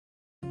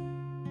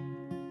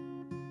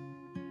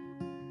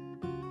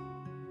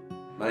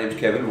My name is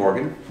Kevin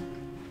Morgan,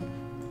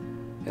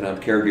 and I'm a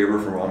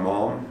caregiver for my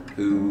mom,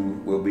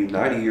 who will be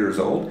 90 years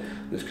old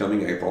this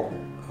coming April.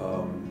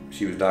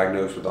 She was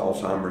diagnosed with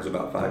Alzheimer's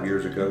about 5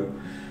 years ago.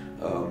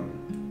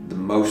 The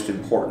most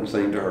important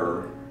thing to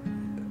her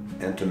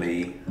and to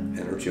me and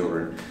her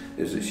children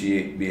is that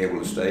she be able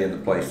to stay in the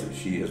place that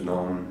she has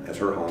known as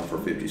her home for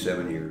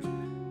 57 years.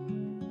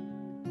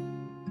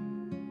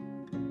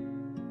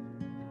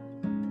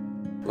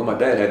 Well, my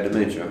dad had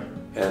dementia,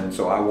 and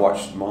so I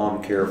watched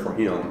Mom care for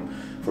him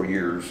for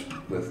years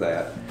with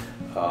that,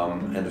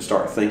 and to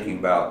start thinking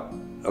about,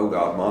 oh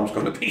God, Mom's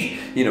going to be,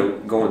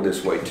 going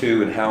this way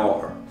too, and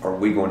how are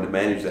we going to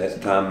manage that? At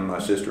the time, my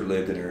sister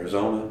lived in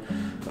Arizona.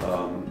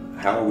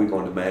 How are we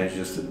going to manage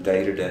just the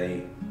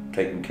day-to-day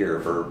taking care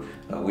of her?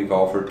 We've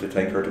offered to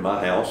take her to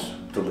my house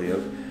to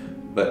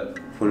live, but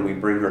when we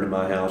bring her to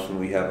my house and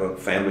we have a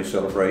family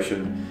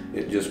celebration,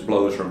 it just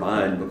blows her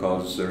mind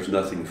because there's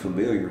nothing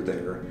familiar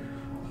there.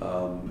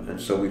 And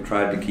so we've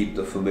tried to keep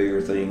the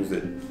familiar things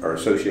that are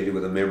associated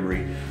with a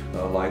memory,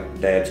 like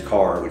Dad's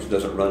car, which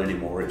doesn't run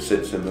anymore. It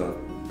sits in the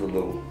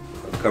little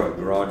covered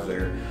garage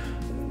there,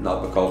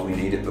 not because we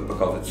need it, but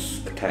because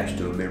it's attached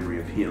to a memory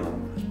of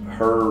him.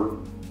 Her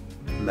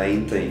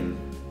main theme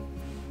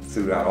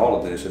throughout all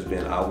of this has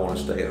been, I want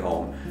to stay at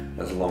home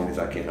as long as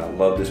I can. I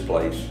love this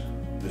place.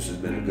 This has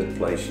been a good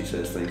place. She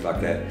says things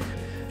like that.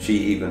 She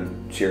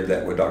even shared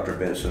that with Dr.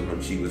 Benson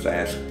when she was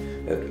asked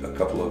a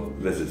couple of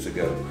visits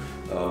ago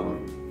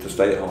to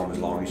stay at home as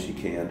long as she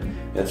can.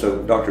 And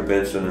so Dr.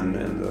 Benson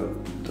and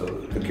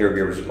the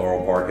caregivers at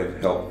Laurel Park have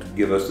helped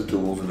give us the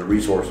tools and the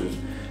resources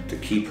to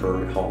keep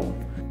her at home.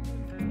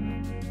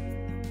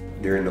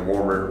 During the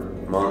warmer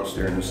months,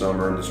 during the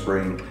summer and the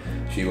spring,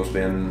 she will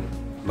spend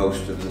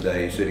most of the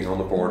day sitting on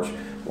the porch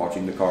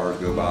watching the cars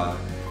go by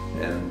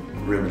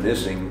and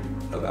reminiscing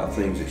about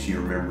things that she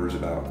remembers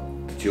about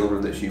the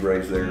children that she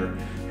raised there,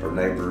 her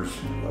neighbors,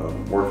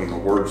 working a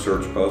word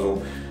search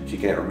puzzle. She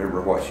can't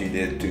remember what she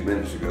did 2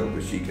 minutes ago,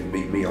 but she can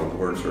beat me on the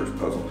word search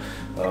puzzle.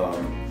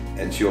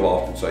 And she'll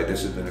often say,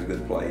 this has been a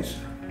good place.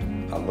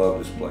 I love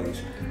this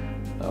place.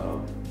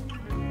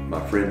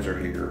 My friends are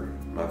here,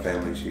 my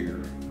family's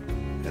here,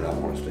 and I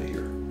want to stay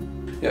here.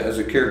 Yeah, as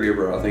a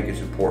caregiver, I think it's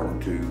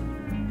important to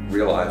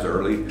realize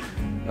early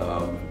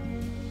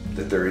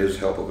that there is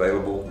help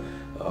available.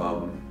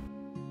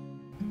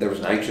 There was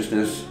an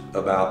anxiousness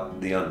about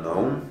the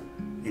unknown.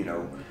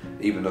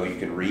 Even though you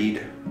can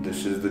read,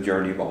 this is the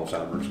journey of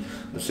Alzheimer's,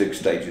 the 6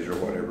 stages or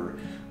whatever.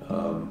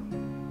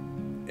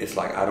 It's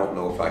like, I don't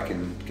know if I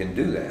can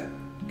do that.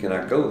 Can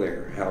I go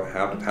there?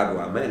 How do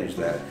I manage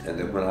that? And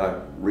then when I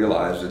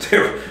realized that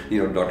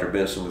there, Dr.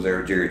 Benson was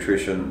there, a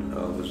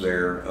geriatrician was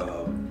there,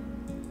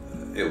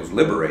 it was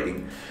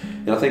liberating.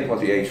 And I think what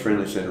the Age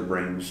Friendly Center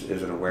brings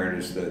is an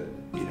awareness that,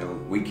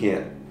 we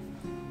can't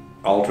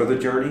alter the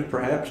journey,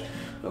 perhaps.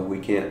 We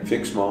can't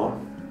fix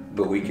Mom,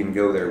 but we can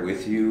go there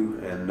with you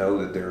and know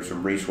that there are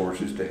some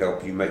resources to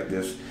help you make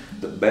this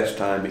the best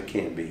time it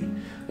can be.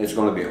 It's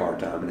going to be a hard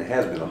time, and it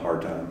has been a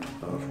hard time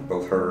for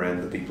both her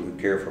and the people who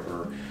care for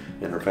her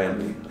and her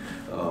family.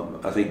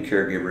 I think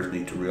caregivers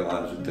need to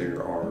realize that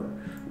there are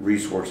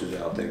resources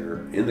out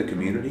there in the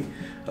community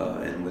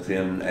and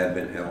within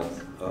Advent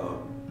Health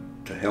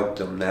to help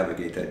them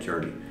navigate that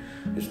journey.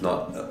 It's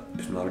not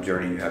a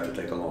journey you have to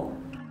take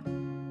alone.